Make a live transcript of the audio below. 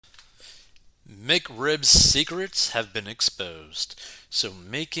McRib's secrets have been exposed. So,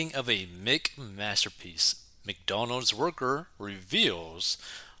 making of a Mc masterpiece, McDonald's worker reveals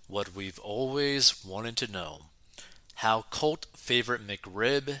what we've always wanted to know: how cult favorite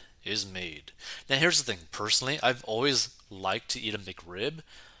McRib is made. Now, here's the thing. Personally, I've always liked to eat a McRib,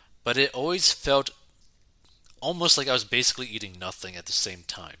 but it always felt almost like I was basically eating nothing at the same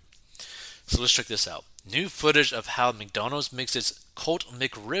time. So let's check this out. New footage of how McDonald's makes its cult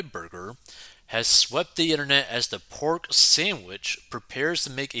McRib burger has swept the internet as the pork sandwich prepares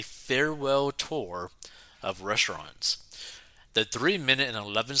to make a farewell tour of restaurants. The 3-minute and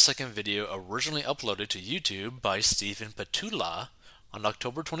 11-second video originally uploaded to YouTube by Stephen Patula on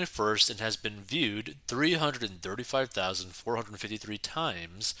October 21st and has been viewed 335,453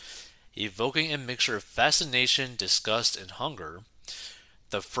 times, evoking a mixture of fascination, disgust, and hunger.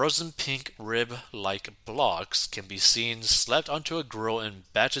 The frozen pink rib-like blocks can be seen slapped onto a grill in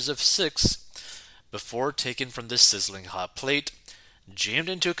batches of 6 before taken from the sizzling hot plate, jammed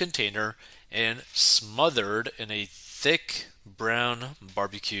into a container, and smothered in a thick brown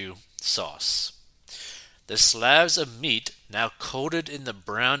barbecue sauce. The slabs of meat, now coated in the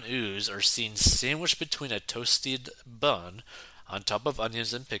brown ooze, are seen sandwiched between a toasted bun on top of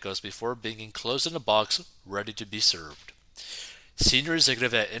onions and pickles before being enclosed in a box ready to be served. Senior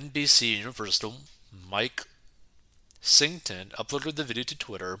executive at NBC Universal, Mike Singleton, uploaded the video to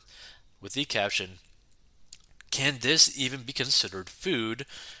Twitter with the caption, "Can this even be considered food?"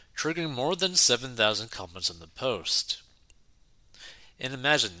 triggering more than 7,000 comments on the post. And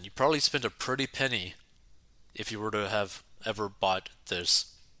imagine, you probably spent a pretty penny if you were to have ever bought this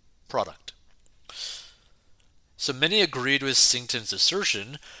product. So many agreed with Singleton's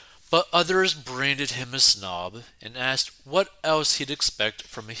assertion, but others branded him a snob and asked what else he'd expect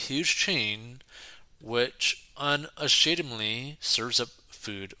from a huge chain which unashamedly serves up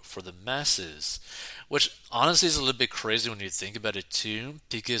food for the masses. Which honestly is a little bit crazy when you think about it too,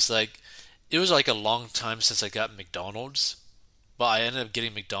 because it was like a long time since I got McDonald's, but I ended up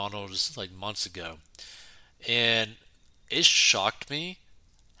getting McDonald's like months ago. And it shocked me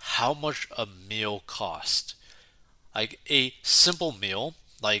how much a meal cost. Like a simple meal,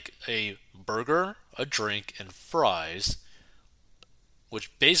 like a burger, a drink, and fries, which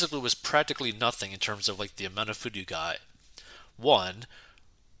basically was practically nothing in terms of like the amount of food you got. One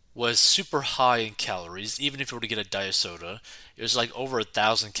was super high in calories. Even if you were to get a diet soda, it was like over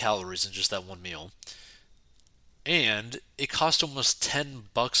 1,000 calories in just that one meal. And it cost almost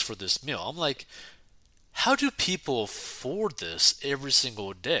 $10 for this meal. I'm like, how do people afford this every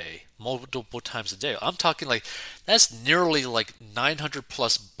single day, multiple times a day? I'm talking like that's nearly like 900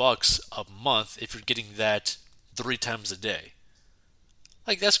 plus bucks a month if you're getting that 3 times a day.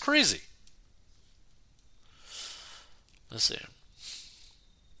 Like that's crazy. Let's see.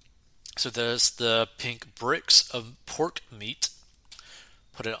 So there's the pink bricks of pork meat.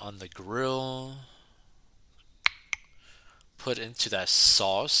 Put it on the grill. Put into that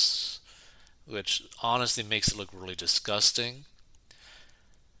sauce, which honestly makes it look really disgusting.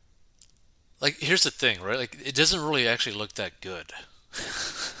 Like, here's the thing, right? Like, it doesn't really actually look that good,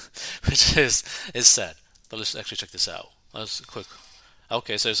 which is sad. But let's actually check this out. Let's quick.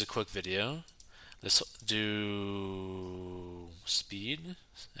 Okay, so it's a quick video. Let's do speed.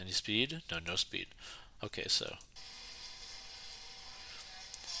 Any speed? No, no speed. Okay, so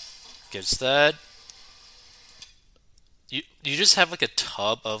gets that. You just have like a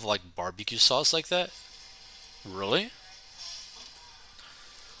tub of like barbecue sauce like that? Really?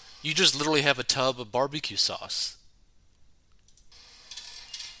 You just literally have a tub of barbecue sauce.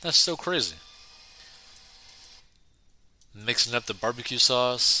 That's so crazy. Mixing up the barbecue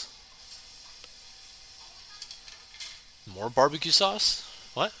sauce. More barbecue sauce?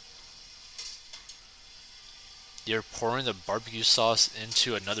 What? You're pouring the barbecue sauce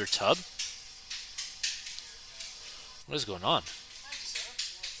into another tub? What is going on?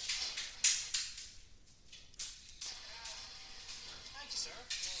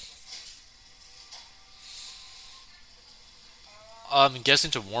 I'm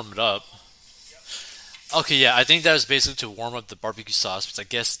guessing to warm it up. Okay, yeah, I think that was basically to warm up the barbecue sauce because I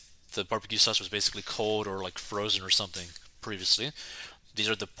guess the barbecue sauce was basically cold or like frozen or something previously. These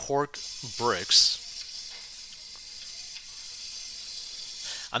are the pork bricks.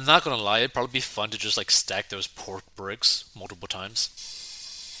 I'm not gonna lie, it'd probably be fun to just like stack those pork bricks multiple times.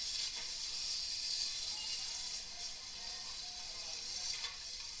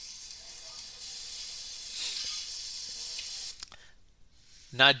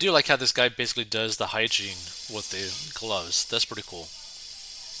 Now I do like how this guy basically does the hygiene with the gloves. That's pretty cool.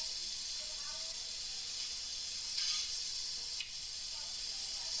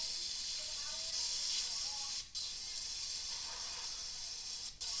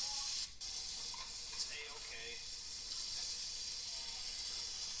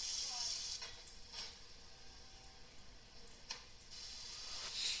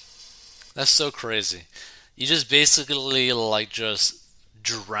 That's so crazy. You just basically like just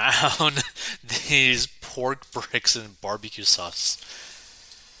drown these pork bricks in barbecue sauce.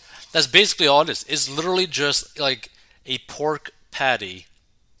 That's basically all it is. It's literally just like a pork patty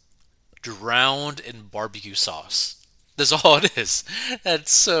drowned in barbecue sauce. That's all it is.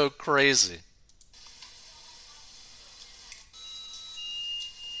 That's so crazy.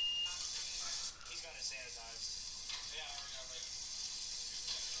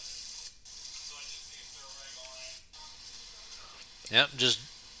 Yep, just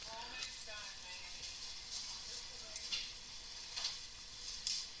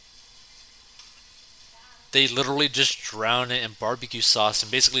they literally just drown it in barbecue sauce and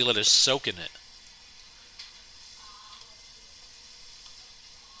basically let it soak in it.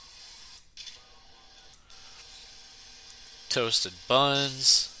 Toasted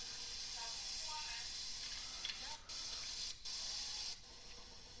buns.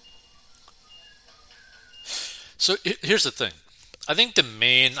 So here's the thing. I think the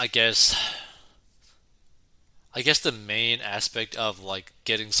main, I guess the main aspect of like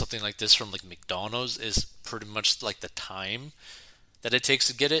getting something like this from like McDonald's is pretty much like the time that it takes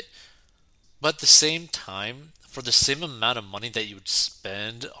to get it. But at the same time, for the same amount of money that you would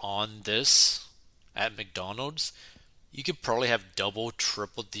spend on this at McDonald's, you could probably have double,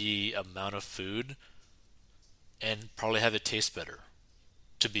 triple the amount of food and probably have it taste better,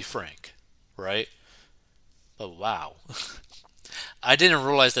 to be frank, right? But wow. I didn't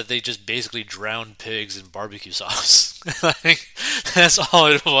realize that they just basically drowned pigs in barbecue sauce. Like, that's all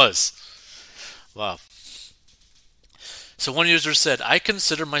it was. Wow. So one user said, I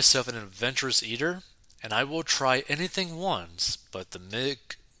consider myself an adventurous eater, and I will try anything once, but the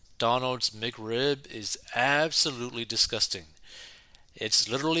McDonald's McRib is absolutely disgusting. It's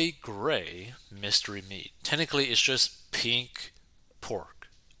literally gray mystery meat. Technically, it's just pink pork,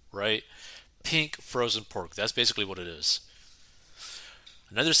 right? Pink frozen pork. That's basically what it is.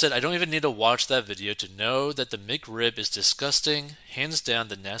 Another said, I don't even need to watch that video to know that the McRib is disgusting. Hands down,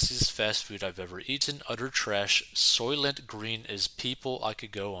 the nastiest fast food I've ever eaten. Utter trash. Soylent Green is people I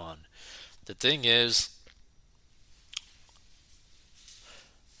could go on. The thing is,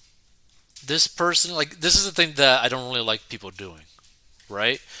 this person, like, this is the thing that I don't really like people doing,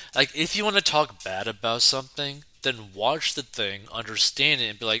 right? Like, if you want to talk bad about something, then watch the thing, understand it,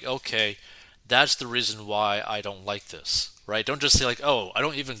 and be like, okay, that's the reason why I don't like this, right? Don't just say, like, oh, I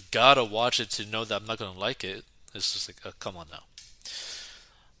don't even gotta watch it to know that I'm not gonna like it. It's just like, come on now.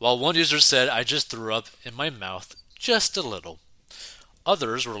 While one user said, I just threw up in my mouth just a little.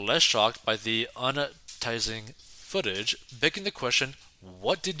 Others were less shocked by the unappetizing footage, begging the question,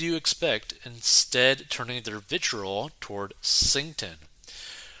 what did you expect? Instead, turning their vitriol toward Sington.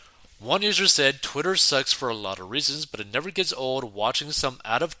 One user said Twitter sucks for a lot of reasons, but it never gets old watching some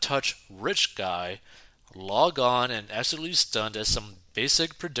out of touch rich guy log on and absolutely stunned at some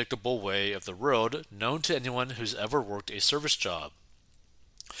basic, predictable way of the world known to anyone who's ever worked a service job.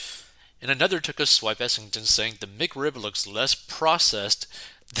 And another took a swipe at Singleton saying the McRib looks less processed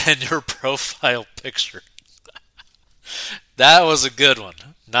than your profile picture. That was a good one,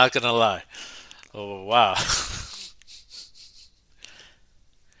 not gonna lie. Oh, wow.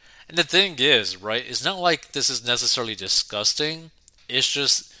 And the thing is, right, it's not like this is necessarily disgusting. It's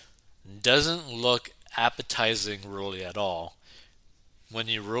just doesn't look appetizing really at all when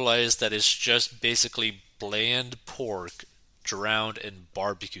you realize that it's just basically bland pork drowned in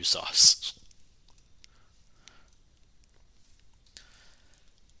barbecue sauce.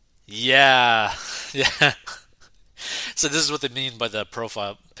 Yeah, yeah. So this is what they mean by the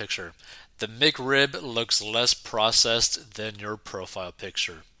profile picture. The McRib looks less processed than your profile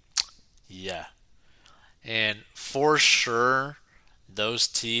picture. Yeah. And for sure, those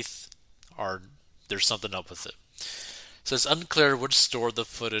teeth are, there's something up with it. So it's unclear which store the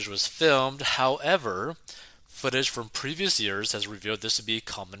footage was filmed. However, footage from previous years has revealed this to be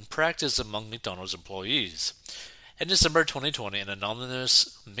common practice among McDonald's employees. In December 2020, an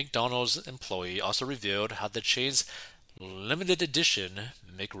anonymous McDonald's employee also revealed how the chain's limited edition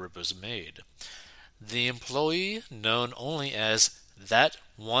McRib was made. The employee, known only as that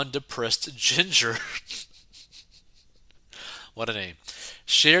one depressed ginger, what a name,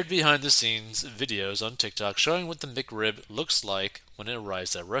 shared behind the scenes videos on TikTok showing what the McRib looks like when it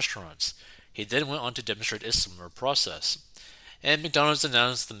arrives at restaurants. He then went on to demonstrate a similar process. And McDonald's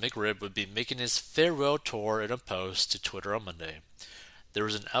announced the McRib would be making its farewell tour in a post to Twitter on Monday. There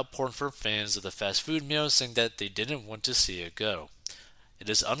was an outpouring from fans of the fast food meal saying that they didn't want to see it go. It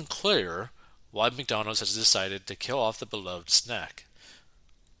is unclear why McDonald's has decided to kill off the beloved snack.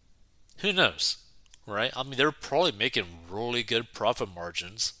 Who knows? Right? I mean, they're probably making really good profit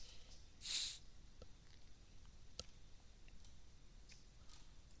margins.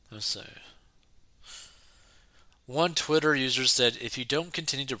 Let's see. One Twitter user said, "If you don't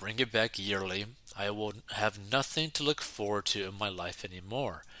continue to bring it back yearly, I will have nothing to look forward to in my life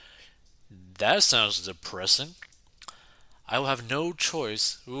anymore." That sounds depressing. I will have no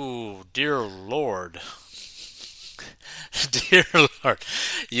choice. Ooh, dear Lord. Dear Lord,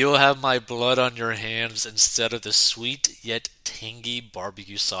 you will have my blood on your hands instead of the sweet yet tangy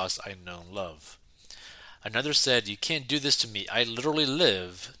barbecue sauce I know and love. Another said, "You can't do this to me. I literally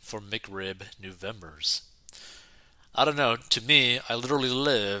live for McRib Novembers." I don't know. To me, I literally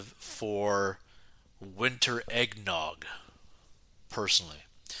live for winter eggnog, personally.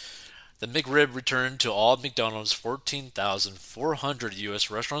 The McRib returned to all McDonald's 14,400 U.S.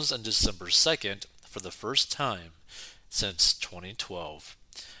 restaurants on December 2nd for the first time since 2012.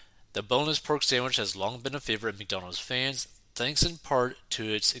 The boneless pork sandwich has long been a favorite of McDonald's fans, thanks in part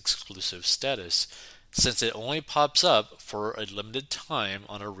to its exclusive status, since it only pops up for a limited time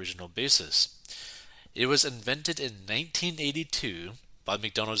on a regional basis. It was invented in 1982 by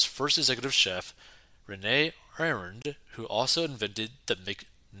McDonald's first executive chef, Rene Arend, who also invented the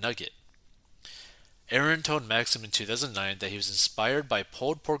McNugget. Aaron told Maxim in 2009 that he was inspired by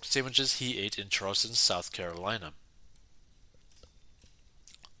pulled pork sandwiches he ate in Charleston, South Carolina.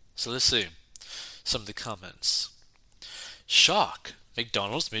 So let's see some of the comments. Shock!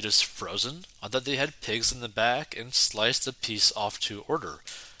 McDonald's made us frozen? I thought they had pigs in the back and sliced the piece off to order.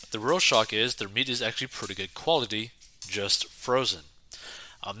 The real shock is their meat is actually pretty good quality, just frozen.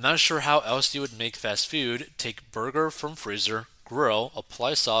 I'm not sure how else you would make fast food. Take burger from freezer, grill,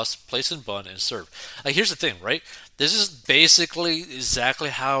 apply sauce, place in bun, and serve. Like, here's the thing, right? This is basically exactly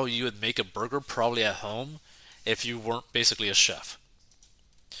how you would make a burger probably at home if you weren't basically a chef.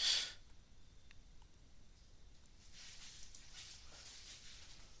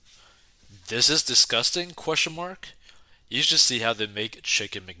 This is disgusting? Question mark. You should see how they make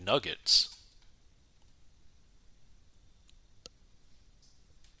chicken McNuggets.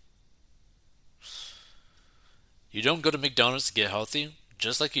 You don't go to McDonald's to get healthy,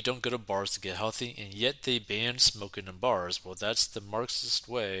 just like you don't go to bars to get healthy, and yet they ban smoking in bars. Well, that's the Marxist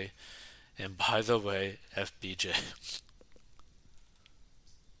way. And by the way, FBJ.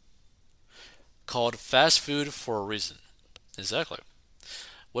 Called fast food for a reason. Exactly.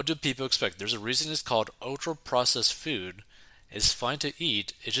 What do people expect? There's a reason it's called ultra processed food. It's fine to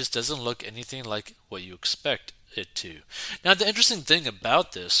eat, it just doesn't look anything like what you expect it to. Now, the interesting thing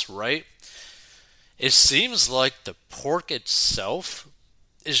about this, right? It seems like the pork itself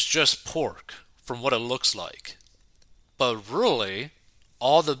is just pork from what it looks like. But really,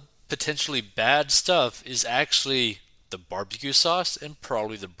 all the potentially bad stuff is actually the barbecue sauce and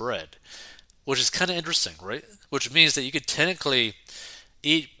probably the bread, which is kind of interesting, right? Which means that you could technically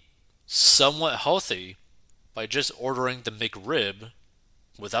eat somewhat healthy by just ordering the McRib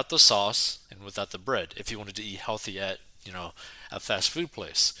without the sauce and without the bread if you wanted to eat healthy at, a fast food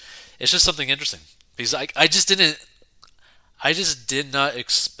place. It's just something interesting because I just did not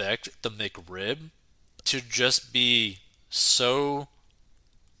expect the McRib to just be so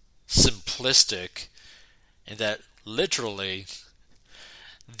simplistic and that literally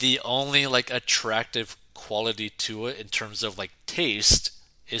the only like attractive quality to it in terms of like taste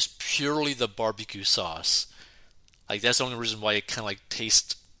is purely the barbecue sauce. Like that's the only reason why it kind of like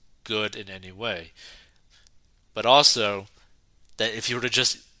tastes good in any way. But also that if you were to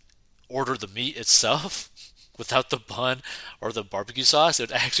just order the meat itself without the bun or the barbecue sauce, it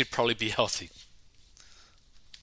would actually probably be healthy.